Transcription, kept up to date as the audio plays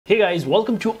Hey guys,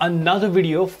 welcome to another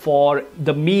video for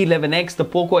the MIUI 11X, the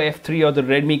POCO F3 or the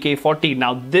Redmi K40.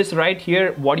 Now this right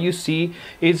here, what you see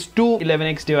is two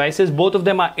 11X devices. Both of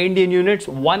them are Indian units.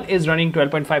 One is running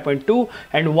 12.5.2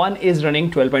 and one is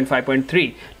running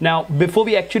 12.5.3. Now before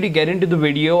we actually get into the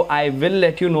video, I will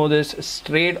let you know this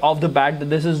straight off the bat that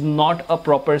this is not a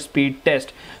proper speed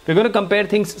test. We're going to compare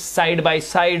things side by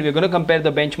side. We're going to compare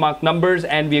the benchmark numbers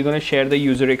and we're going to share the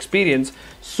user experience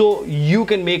so you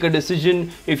can make a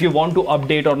decision if you want to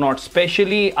update or not,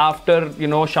 especially after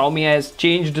Xiaomi has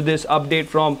changed this update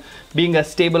from being a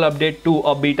stable update to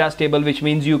a beta stable, which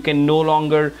means you can no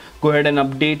longer go ahead and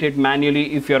update it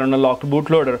manually if you're on a locked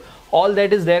bootloader. All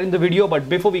that is there in the video, but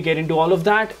before we get into all of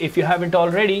that, if you haven't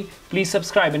already, please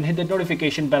subscribe and hit the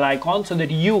notification bell icon so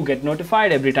that you get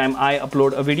notified every time I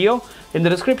upload a video. In the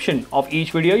description of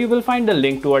each video, you will find a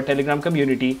link to our Telegram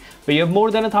community where you have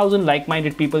more than 1,000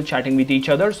 like-minded people chatting with each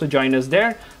other, so join us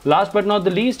there. Last but not the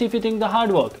least, if you think the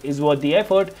hard work is worth the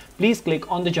effort, please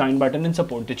click on the join button and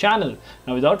support the channel.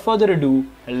 Now without further ado,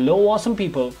 hello awesome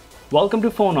people, welcome to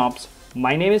PhoneOps.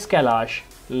 My name is Kailash.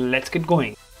 Let's get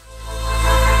going.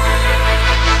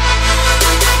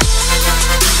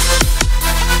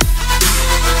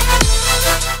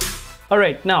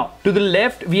 Alright, now to the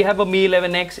left we have a MIUI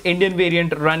 11X Indian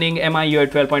variant running MIUI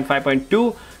 12.5.2.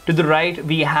 To the right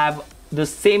we have the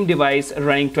same device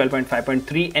running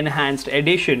 12.5.3 enhanced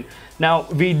edition. Now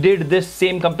we did this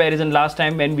same comparison last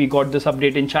time when we got this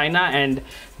update in China, and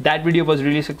that video was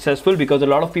really successful because a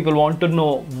lot of people want to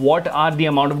know what are the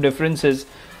amount of differences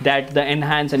that the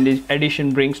enhanced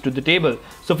edition brings to the table.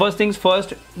 So first things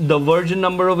first, the version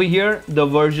number over here, the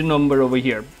version number over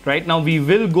here. Right now we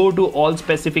will go to all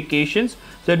specifications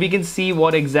so that we can see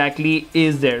what exactly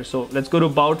is there. So let's go to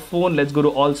about phone, let's go to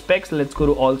all specs, let's go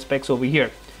to all specs over here.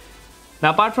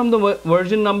 Now apart from the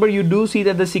version number, you do see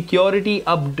that the security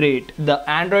update, the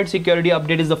Android security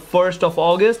update is the 1st of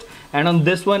August and on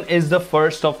this one is the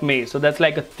 1st of May. So that's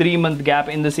like a 3-month gap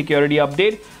in the security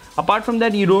update. Apart from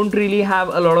that, you don't really have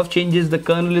a lot of changes. The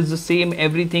kernel is the same,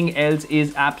 everything else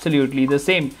is absolutely the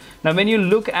same. Now when you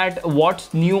look at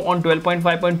what's new on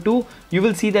 12.5.2, you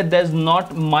will see that there's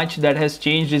not much that has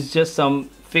changed. It's just some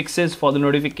fixes for the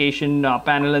notification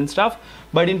panel and stuff.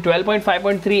 But in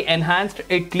 12.5.3 enhanced,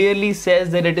 it clearly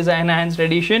says that it is an enhanced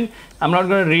edition. I'm not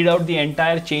going to read out the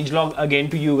entire changelog again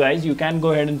to you guys. You can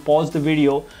go ahead and pause the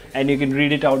video and you can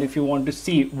read it out if you want to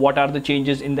see what are the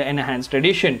changes in the enhanced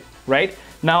edition, right?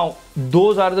 Now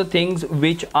those are the things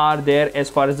which are there as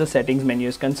far as the settings menu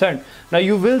is concerned. Now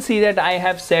you will see that I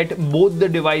have set both the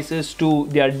devices to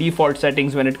their default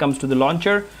settings when it comes to the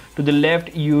launcher. To the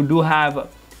left you do have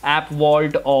App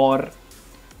Vault or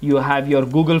you have your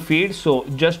Google feed. So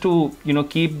just to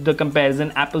keep the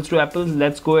comparison apples to apples,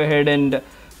 let's go ahead and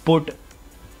put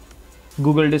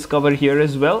Google Discover here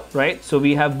as well, right? So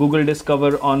we have Google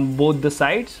Discover on both the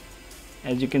sides,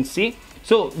 as you can see.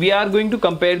 So we are going to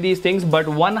compare these things, but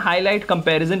one highlight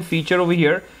comparison feature over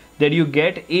here that you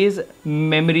get is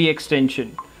memory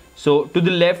extension. So to the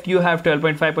left you have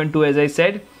 12.5.2 as I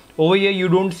said. Over here you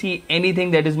don't see anything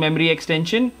that is memory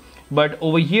extension, but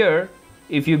over here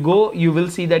if you go, you will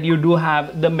see that you do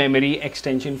have the memory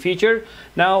extension feature.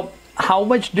 Now how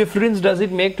much difference does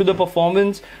it make to the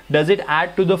performance? Does it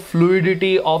add to the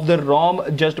fluidity of the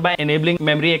ROM just by enabling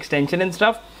memory extension and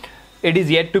stuff? It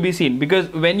is yet to be seen, because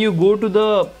when you go to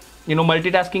the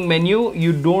multitasking menu,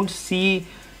 you don't see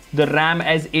the RAM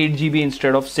as 8 GB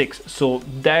instead of 6. So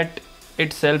that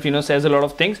itself says a lot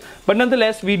of things. But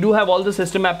nonetheless, we do have all the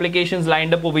system applications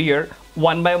lined up over here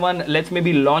one by one. Let's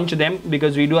maybe launch them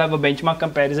because we do have a benchmark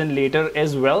comparison later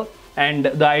as well, and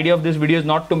the idea of this video is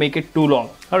not to make it too long.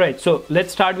 Alright, so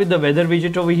let's start with the weather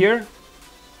widget over here.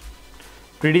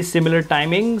 Pretty similar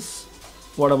timings.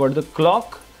 What about the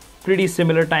clock? Pretty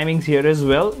similar timings here as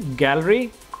well.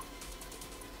 Gallery,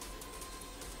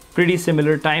 pretty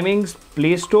similar timings.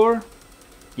 Play Store,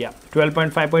 yeah,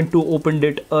 12.5.2 opened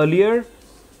it earlier.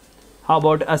 How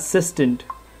about Assistant?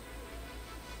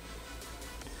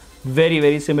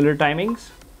 Very similar timings.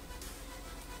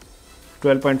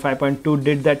 12.5.2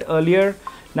 did that earlier.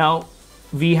 Now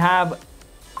we have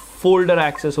folder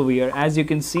access over here, as you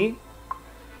can see.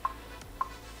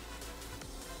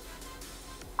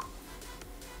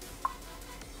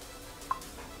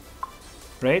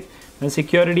 Right, the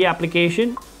security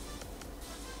application.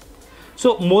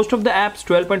 So most of the apps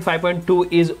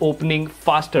 12.5.2 is opening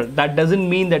faster. That doesn't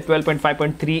mean that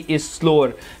 12.5.3 is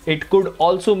slower. It could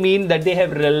also mean that they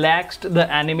have relaxed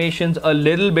the animations a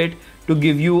little bit to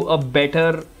give you a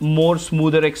better, more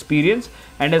smoother experience.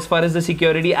 And as far as the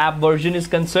security app version is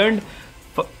concerned,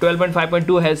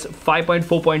 12.5.2 has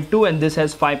 5.4.2 and this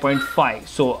has 5.5.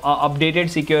 So updated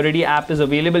security app is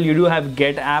available. You do have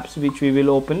get apps, which we will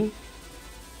open.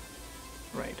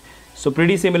 Right. So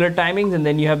pretty similar timings, and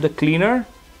then you have the cleaner.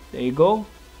 There you go.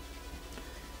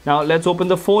 Now let's open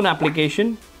the phone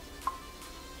application.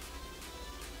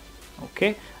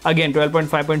 Okay. Again,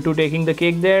 12.5.2 taking the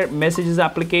cake there. Messages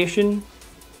application.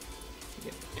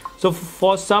 So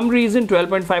for some reason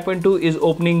 12.5.2 is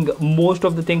opening most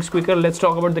of the things quicker. Let's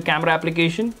talk about the camera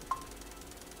application.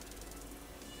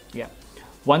 Yeah,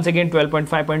 once again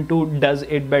 12.5.2 does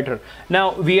it better.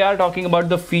 Now we are talking about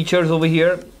the features over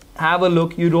here. Have a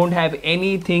look. You don't have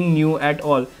anything new at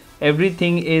all.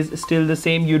 Everything is still the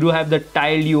same. You do have the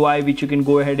tiled UI which you can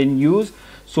go ahead and use.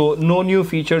 So no new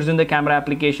features in the camera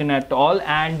application at all.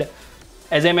 And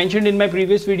as I mentioned in my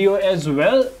previous video as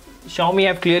well, Xiaomi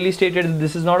have clearly stated that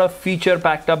this is not a feature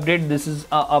packed update. This is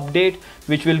an update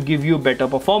which will give you better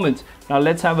performance. Now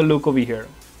let's have a look over here.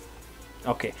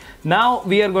 Okay, now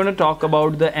we are going to talk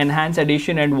about the enhanced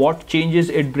edition and what changes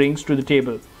it brings to the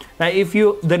table. Now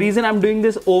the reason I'm doing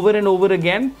this over and over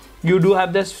again, you do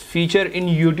have this feature in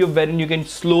YouTube wherein you can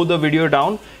slow the video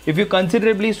down. If you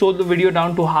considerably slow the video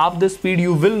down to half the speed,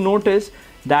 you will notice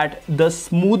that the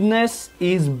smoothness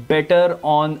is better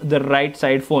on the right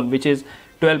side phone, which is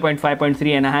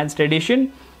 12.5.3 enhanced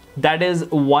edition. That is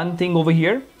one thing over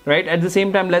here, right? At the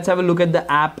same time, let's have a look at the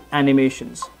app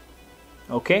animations.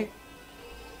 Okay.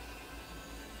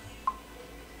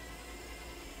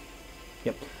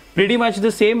 Yep, pretty much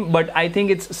the same, but I think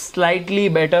it's slightly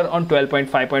better on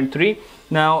 12.5.3.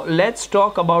 Now let's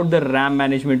talk about the RAM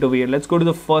management over here. Let's go to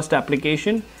the first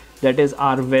application, that is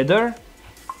our weather.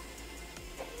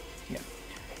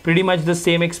 Pretty much the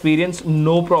same experience,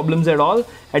 no problems at all.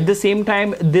 At the same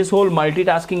time, this whole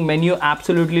multitasking menu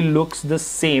absolutely looks the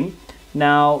same.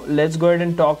 Now let's go ahead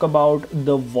and talk about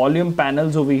the volume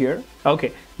panels over here.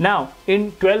 Okay, now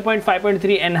in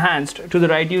 12.5.3 enhanced, to the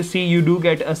right you see you do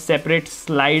get a separate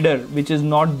slider which is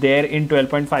not there in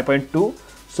 12.5.2.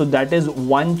 so that is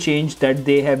one change that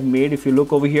they have made. If you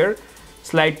look over here,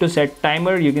 slide to set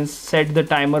timer, you can set the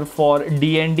timer for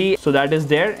DND, so that is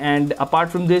there. And apart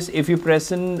from this, if you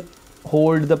press and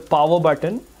hold the power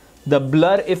button, the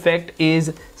blur effect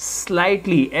is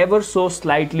slightly, ever so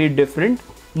slightly different,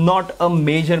 not a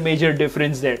major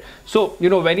difference there. So you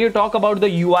know, when you talk about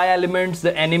the UI elements,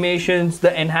 the animations,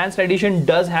 the enhanced edition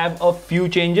does have a few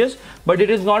changes, but it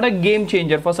is not a game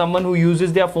changer for someone who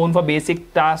uses their phone for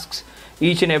basic tasks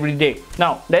each and every day.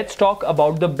 Now let's talk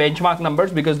about the benchmark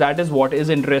numbers, because that is what is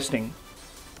interesting.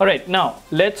 Alright, now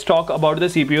let's talk about the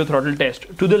CPU throttle test.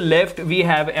 To the left we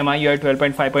have MIUI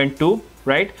 12.5.2,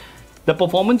 right? The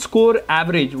performance score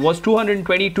average was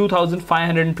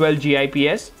 222,512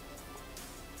 GIPS.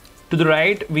 To the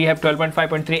right we have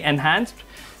 12.5.3 enhanced,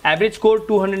 average score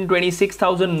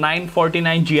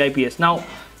 226,949 GIPS. Now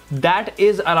that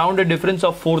is around a difference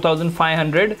of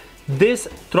 4,500. This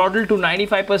throttle to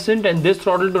 95% and this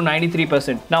throttle to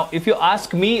 93%. Now if you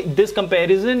ask me, this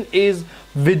comparison is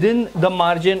within the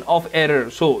margin of error.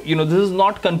 So you know, this is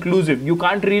not conclusive. You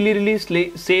can't really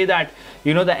say that,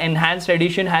 you know, the enhanced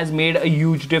edition has made a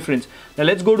huge difference. Now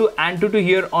let's go to Antutu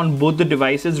here on both the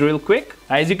devices real quick.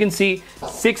 As you can see,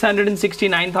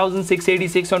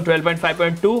 669,686 on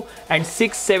 12.5.2 and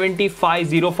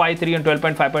 675,053 on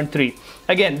 12.5.3.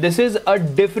 Again, this is a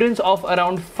difference of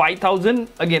around 5,000.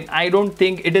 Again, I don't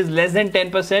think it is less than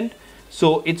 10%,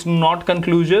 so it's not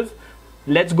conclusive.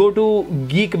 Let's go to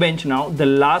Geekbench now, the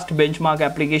last benchmark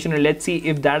application, and let's see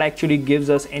if that actually gives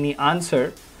us any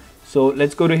answer. So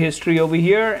let's go to history over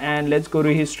here, and let's go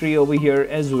to history over here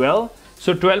as well.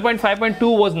 So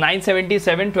 12.5.2 was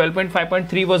 977,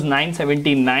 12.5.3 was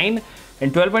 979,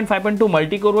 and 12.5.2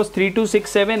 multi-core was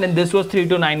 3267, and this was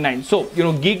 3299. So you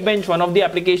know, Geekbench, one of the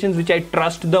applications which I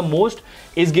trust the most,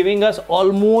 is giving us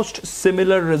almost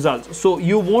similar results. So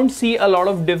you won't see a lot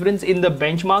of difference in the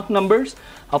benchmark numbers.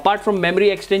 Apart from memory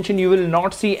extension, you will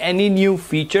not see any new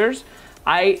features.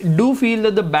 I do feel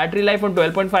that the battery life on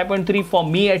 12.5.3 for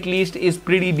me at least is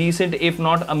pretty decent, if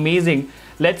not amazing.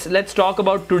 Let's talk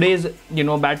about today's, you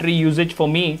know, battery usage for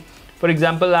me. For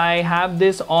example, I have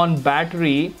this on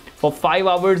battery for 5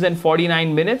 hours and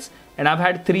 49 minutes, and I've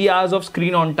had 3 hours of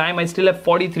screen on time. I still have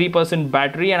 43%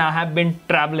 battery, and I have been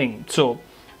traveling. So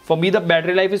for me, the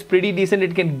battery life is pretty decent.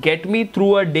 It can get me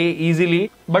through a day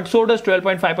easily, but so does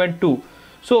 12.5.2.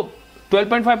 So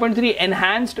 12.5.3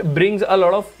 Enhanced brings a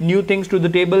lot of new things to the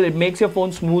table. It makes your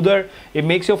phone smoother. It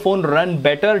makes your phone run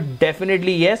better.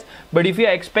 Definitely yes. But if you're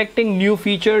expecting new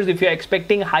features, if you're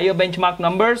expecting higher benchmark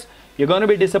numbers, you're going to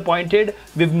be disappointed.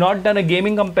 We've not done a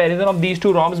gaming comparison of these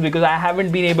two ROMs because I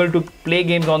haven't been able to play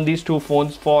games on these two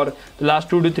phones for the last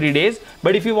 2 to 3 days.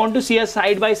 But if you want to see a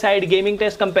side-by-side gaming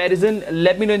test comparison,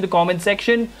 let me know in the comment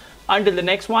section. Until the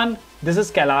next one, this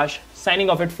is Kailash signing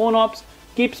off at PhoneOps.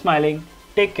 Keep smiling.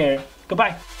 Take care.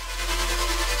 Goodbye.